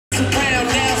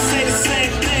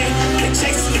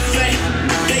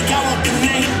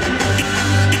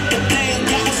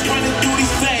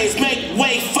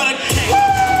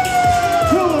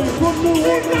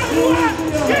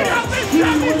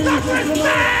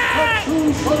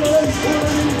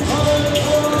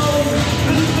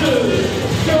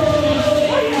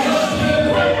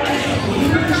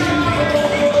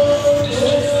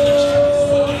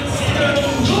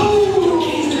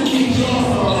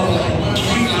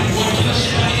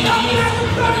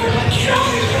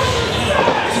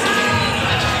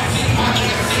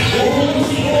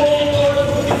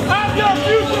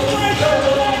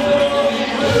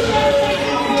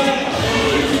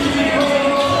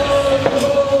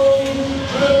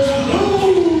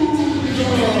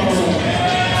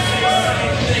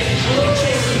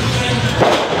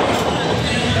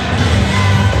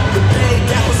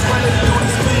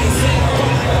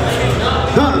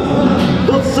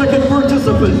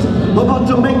About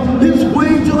to make his way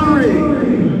to the ring.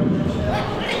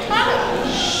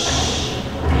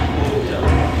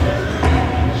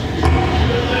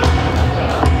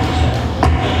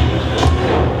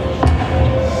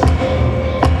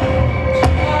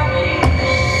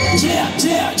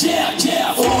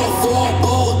 Yeah. 4-4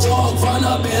 bulldog, run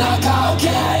up in a cow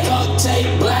cat. Duct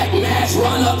tape, black mask,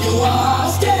 run up, you are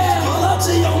scared. Pull up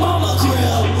to your mama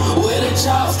crib with a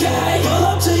chop scare. Pull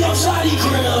up to your shawty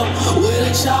crib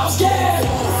with a chop scare.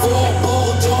 4-4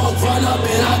 bulldog, run up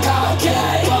in a cow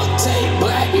cat. Duct tape,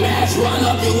 black mask, run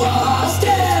up, you are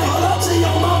scared. Pull up to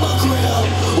your mama crib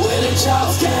with a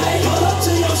chop scare. Pull up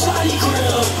to your shawty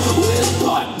crib with a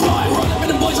butt. Run up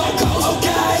and the boys on coast,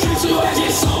 okay. So your ass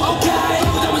get so okay.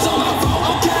 Diamonds on my phone,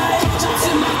 okay. Chops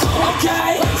in my coat,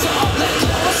 okay. Raise up, let go,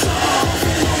 what's up?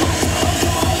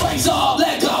 Raise up,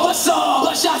 let go, what's up?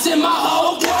 Blood shots in my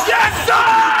hole, okay. Yes,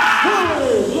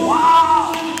 sir! Wow!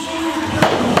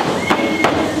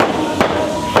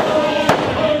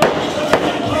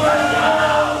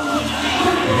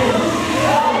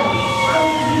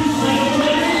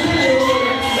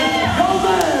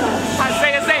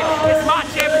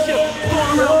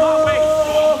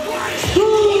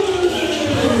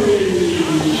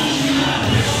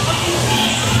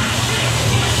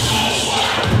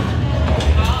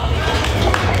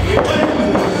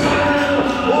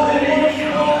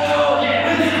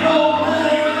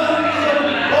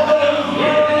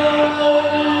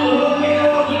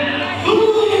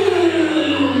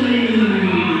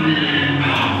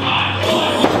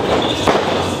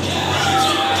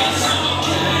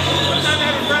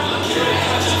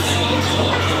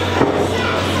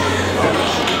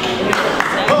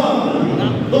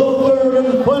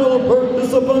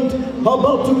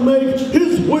 About to make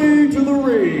his way to the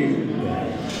ring.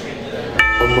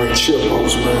 I'm like, chill,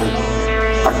 boss man.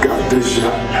 I got this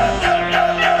shot.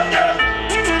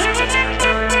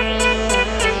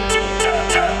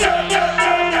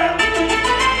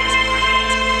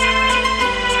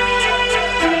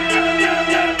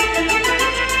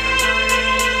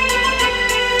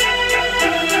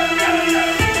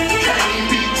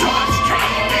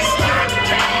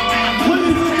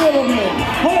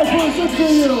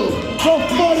 The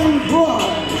Fighting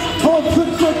Pride of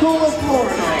Pensacola,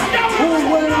 Florida, who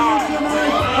weighs in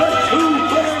at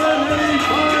 285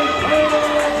 pounds,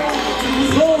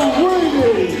 the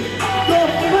reigning,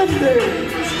 defending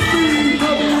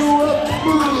CWF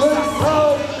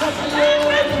Breakout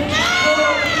champion.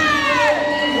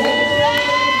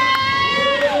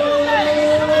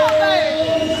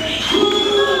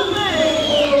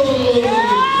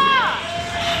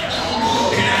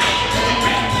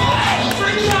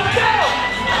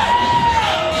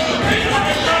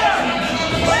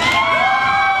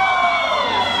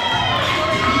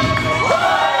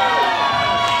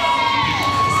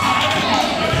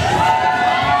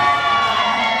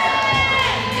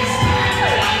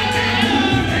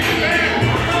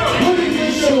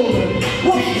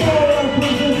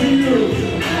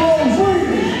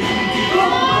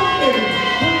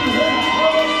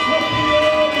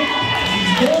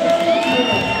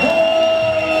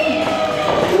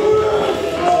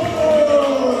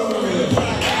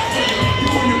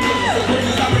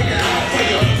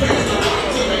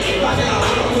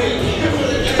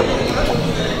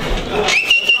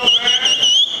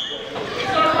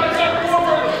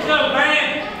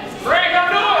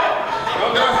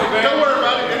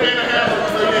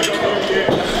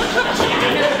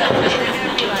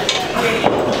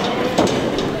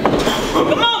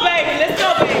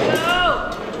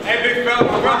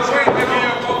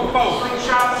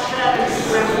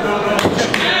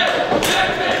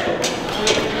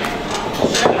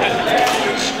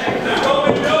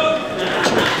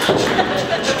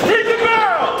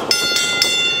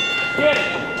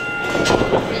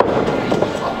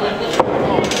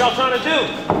 Y'all trying to do?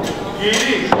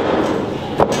 Yeah.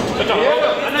 I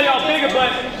know y'all bigger, but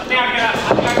I think I got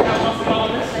muscle on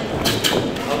this.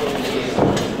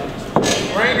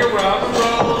 Bring it, Rob.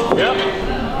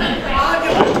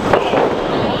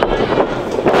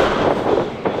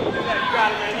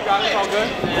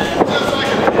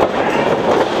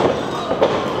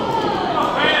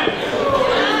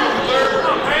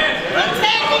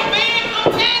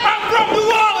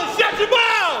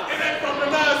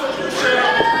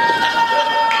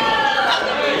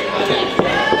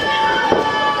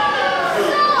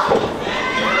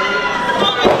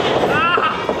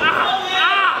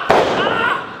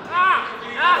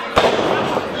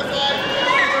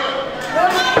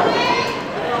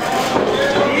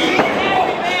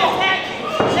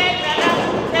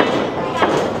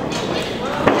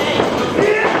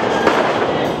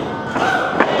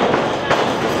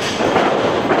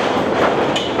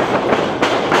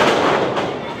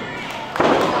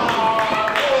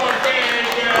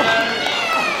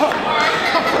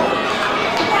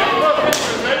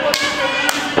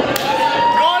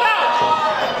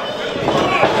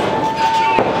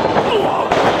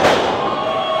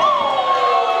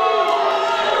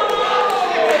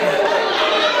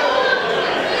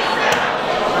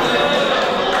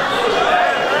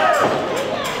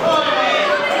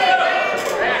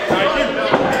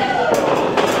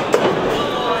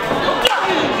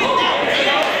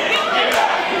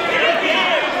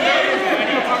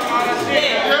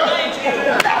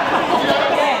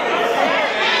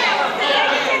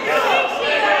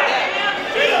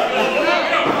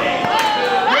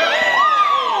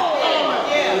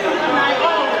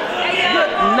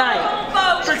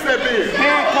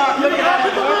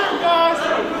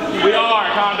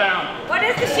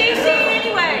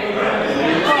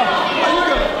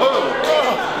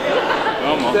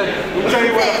 tell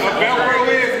you what a Velcro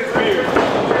is beer.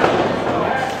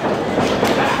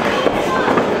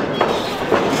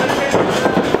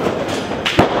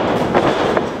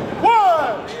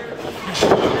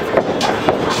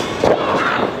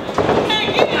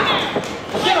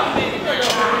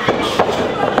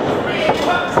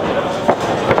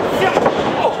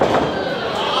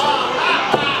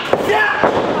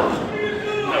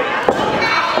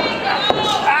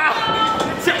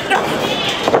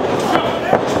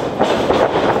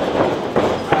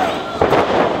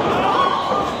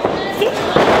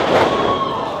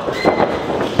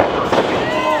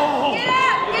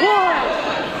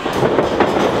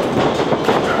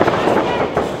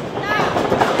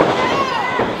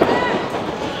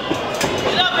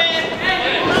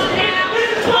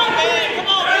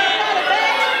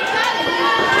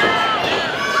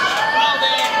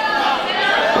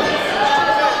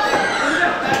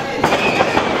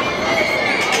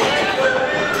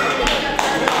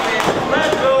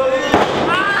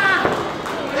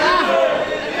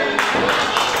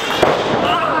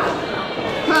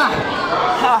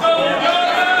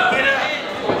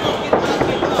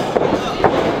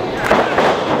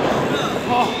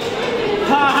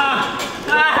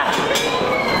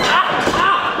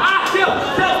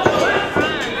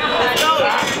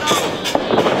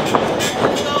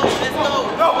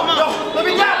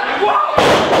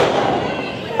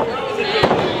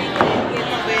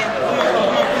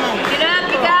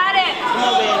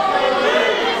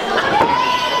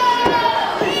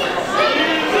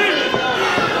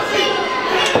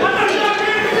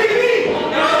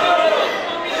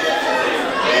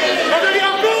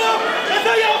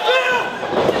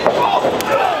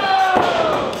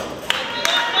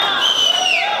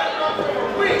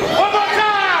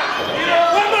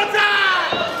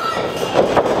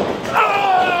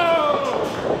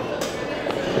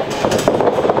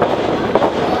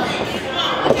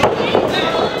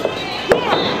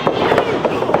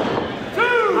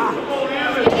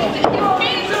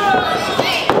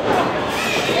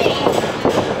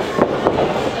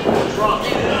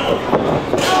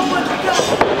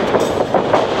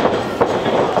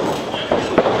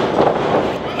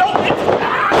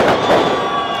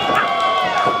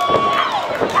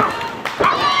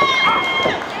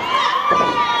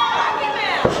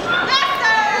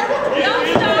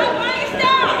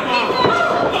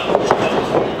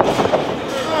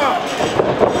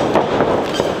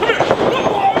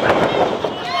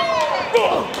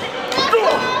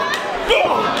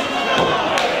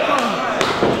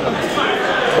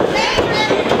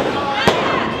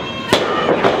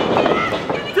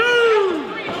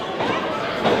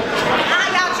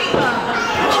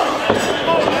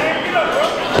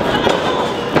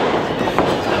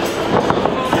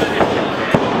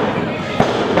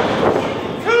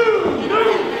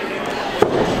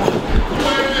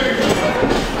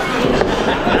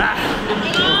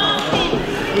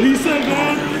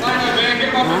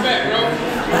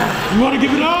 You want to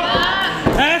give it up?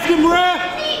 Ask him,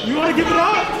 bruh. You want to give it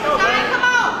up? Come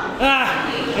on.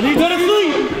 I need to go to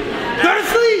sleep. Go to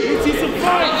sleep. Let's see some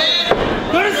fun.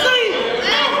 Go to sleep.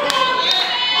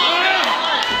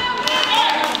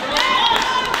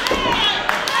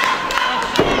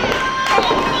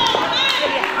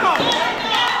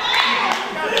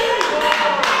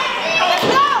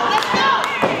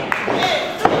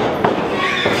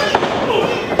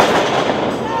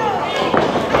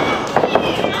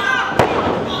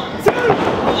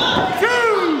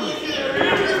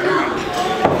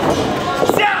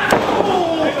 Let's go.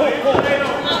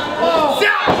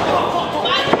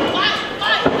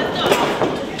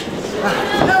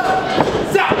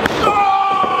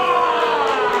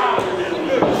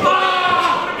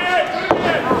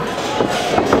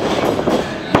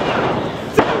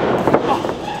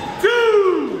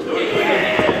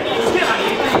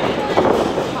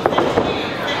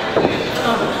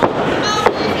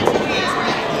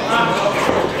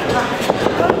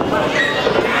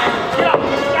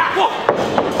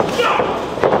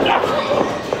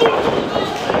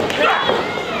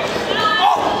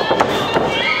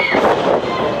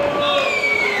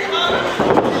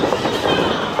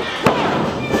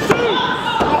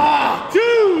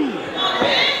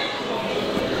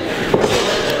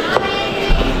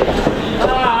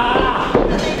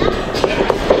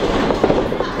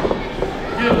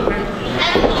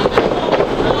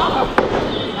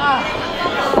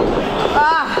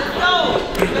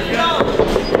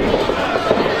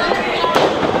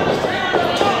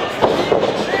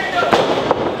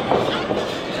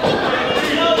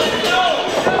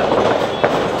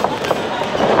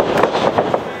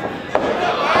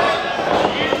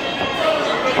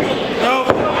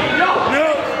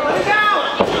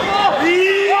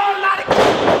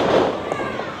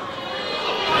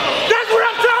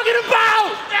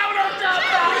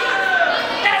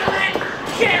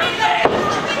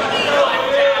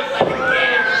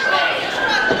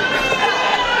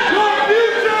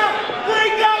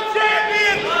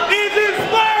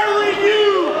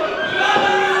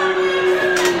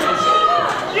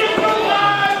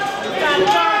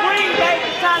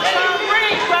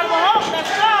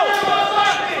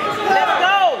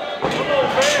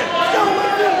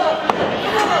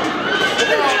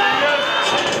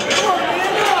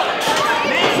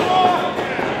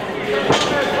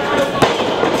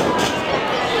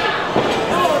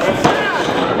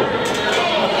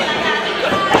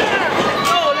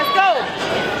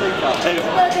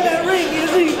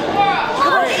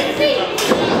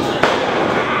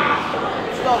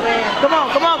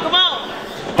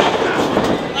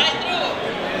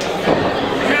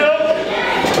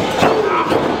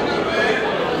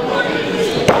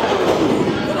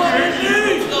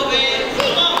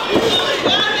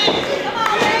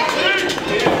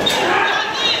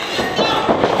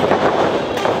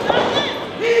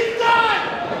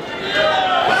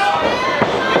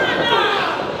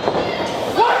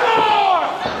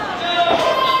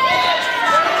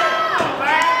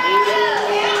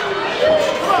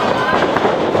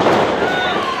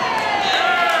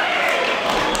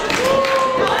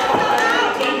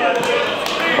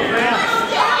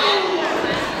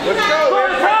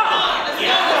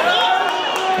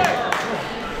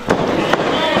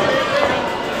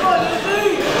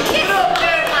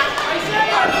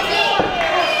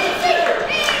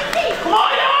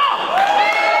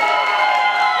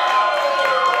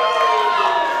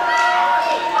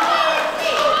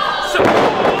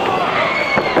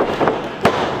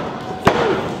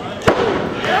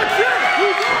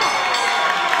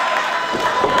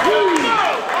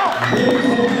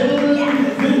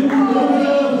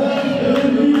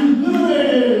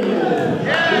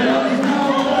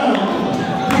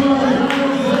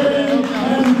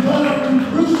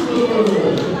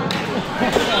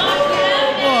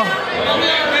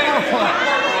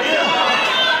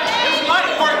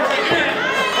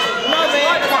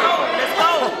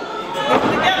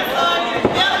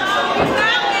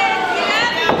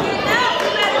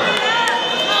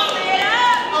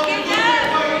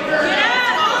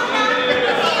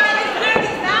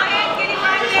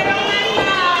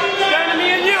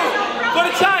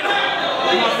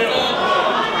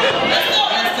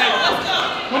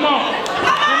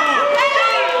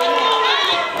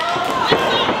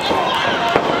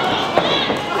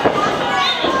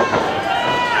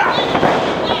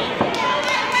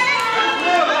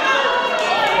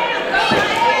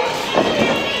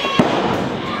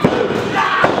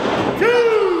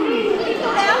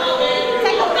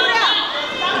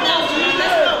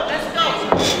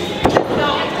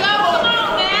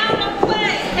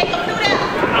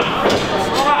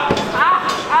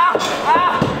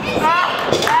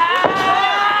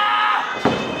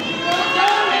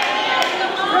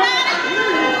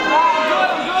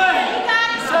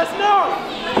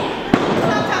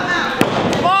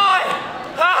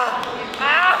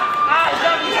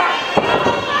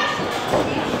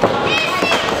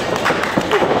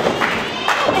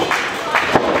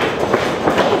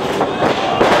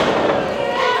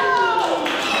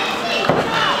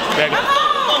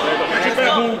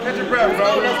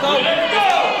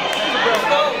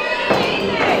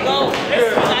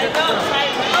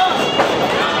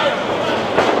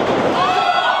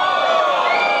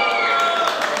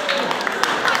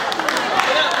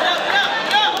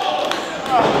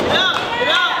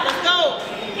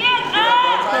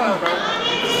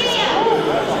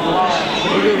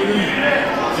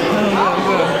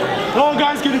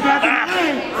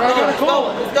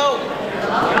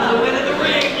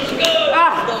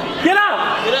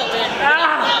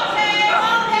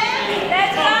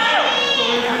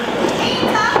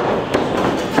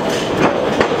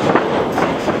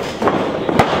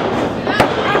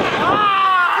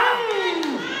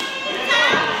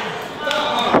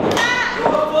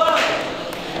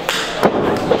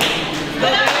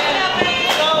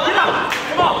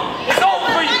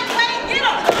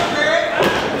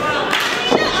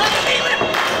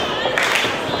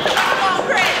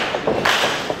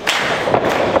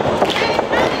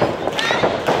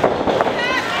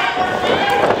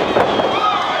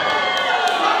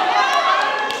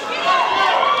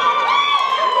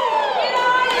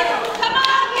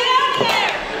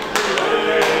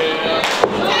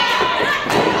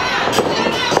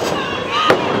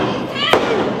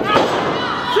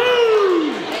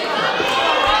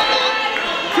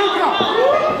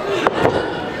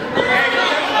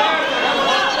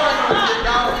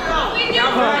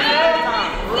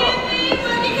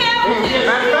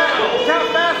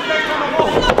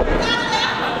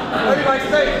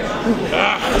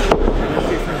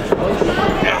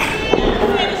 Yeah.